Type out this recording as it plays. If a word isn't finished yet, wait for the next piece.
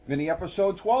Mini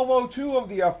episode 1202 of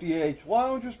the FDH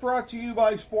Lounge is brought to you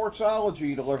by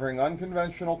Sportsology, delivering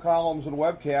unconventional columns and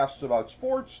webcasts about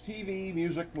sports, TV,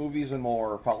 music, movies, and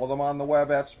more. Follow them on the web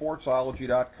at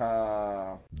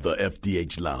sportsology.com. The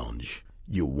FDH Lounge.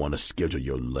 You want to schedule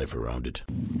your life around it.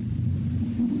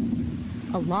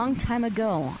 A long time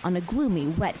ago, on a gloomy,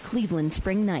 wet Cleveland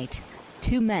spring night,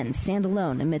 two men stand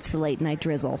alone amidst the late-night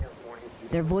drizzle.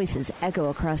 Their voices echo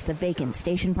across the vacant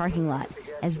station parking lot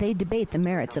as they debate the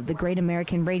merits of the great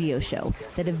American radio show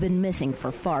that have been missing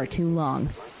for far too long.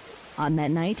 On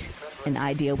that night, an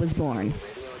idea was born.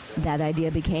 That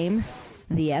idea became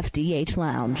the FDH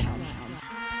Lounge.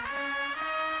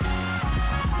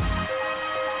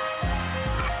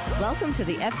 Welcome to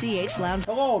the FDH Lounge.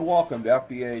 Hello and welcome to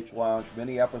FDH Lounge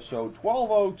mini episode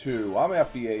 1202. I'm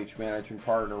FDH managing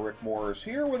partner Rick Morris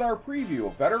here with our preview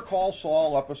of Better Call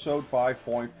Saul episode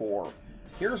 5.4.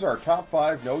 Here's our top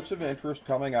 5 notes of interest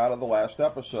coming out of the last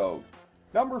episode.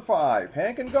 Number 5,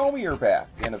 Hank and Gomi are back,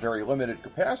 in a very limited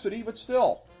capacity, but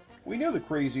still. We knew the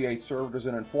Crazy Eight served as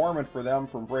an informant for them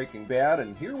from Breaking Bad,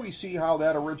 and here we see how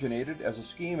that originated as a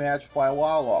scheme hatched by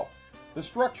Lalo. The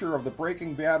structure of the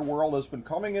Breaking Bad world has been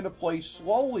coming into place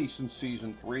slowly since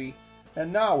Season 3,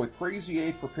 and now with Crazy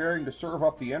Eight preparing to serve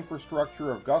up the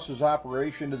infrastructure of Gus's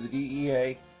operation to the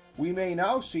DEA, we may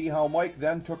now see how Mike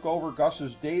then took over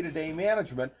Gus's day-to-day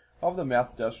management of the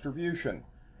meth distribution.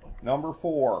 Number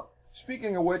 4.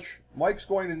 Speaking of which, Mike's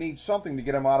going to need something to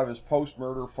get him out of his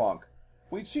post-murder funk.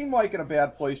 We'd seen Mike in a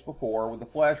bad place before, with the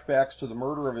flashbacks to the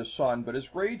murder of his son, but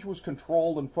his rage was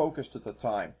controlled and focused at the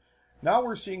time. Now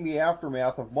we're seeing the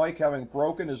aftermath of Mike having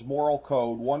broken his moral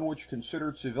code, one which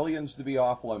considered civilians to be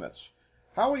off limits.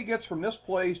 How he gets from this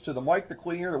place to the Mike the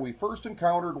Cleaner that we first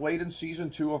encountered late in Season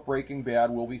 2 of Breaking Bad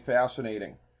will be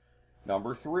fascinating.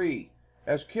 Number 3.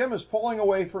 As Kim is pulling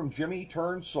away from Jimmy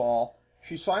turned Saul,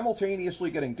 she's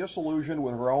simultaneously getting disillusioned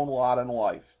with her own lot in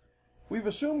life. We've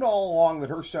assumed all along that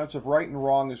her sense of right and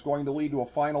wrong is going to lead to a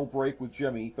final break with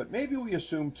Jimmy, but maybe we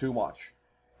assumed too much.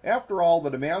 After all, the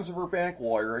demands of her bank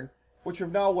lawyering, which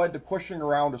have now led to pushing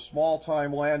around a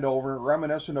small-time landowner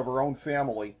reminiscent of her own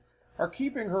family, are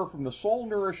keeping her from the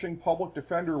soul-nourishing public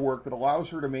defender work that allows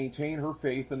her to maintain her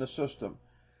faith in the system.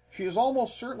 She is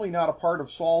almost certainly not a part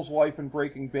of Saul's life in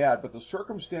Breaking Bad, but the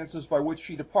circumstances by which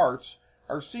she departs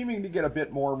are seeming to get a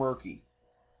bit more murky.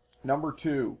 Number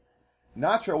 2.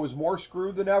 Nacho is more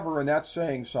screwed than ever, and that's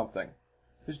saying something.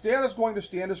 His dad is going to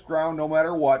stand his ground no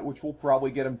matter what, which will probably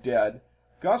get him dead.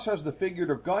 Gus has the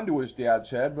figurative gun to his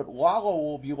dad's head, but Lalo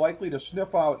will be likely to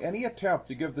sniff out any attempt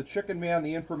to give the Chicken Man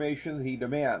the information that he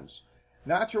demands.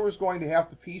 Nacho is going to have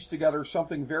to piece together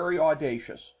something very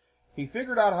audacious. He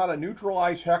figured out how to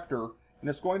neutralize Hector, and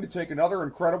it's going to take another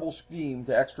incredible scheme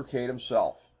to extricate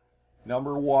himself.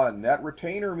 Number 1. That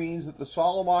retainer means that the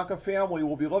Salamanca family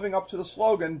will be living up to the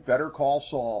slogan, Better Call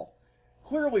Saul.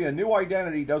 Clearly, a new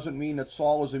identity doesn't mean that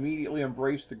Saul has immediately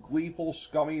embraced the gleeful,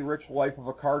 scummy, rich life of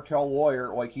a cartel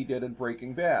lawyer like he did in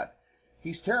Breaking Bad.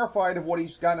 He's terrified of what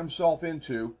he's gotten himself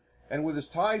into, and with his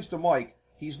ties to Mike,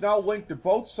 he's now linked to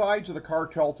both sides of the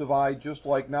cartel divide just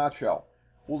like Nacho.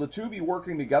 Will the two be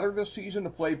working together this season to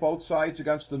play both sides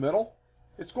against the middle?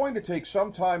 It's going to take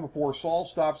some time before Saul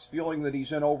stops feeling that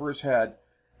he's in over his head,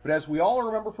 but as we all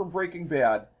remember from Breaking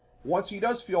Bad, once he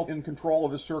does feel in control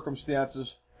of his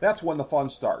circumstances, that's when the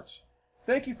fun starts.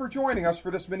 Thank you for joining us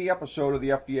for this mini episode of the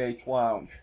FDH Lounge.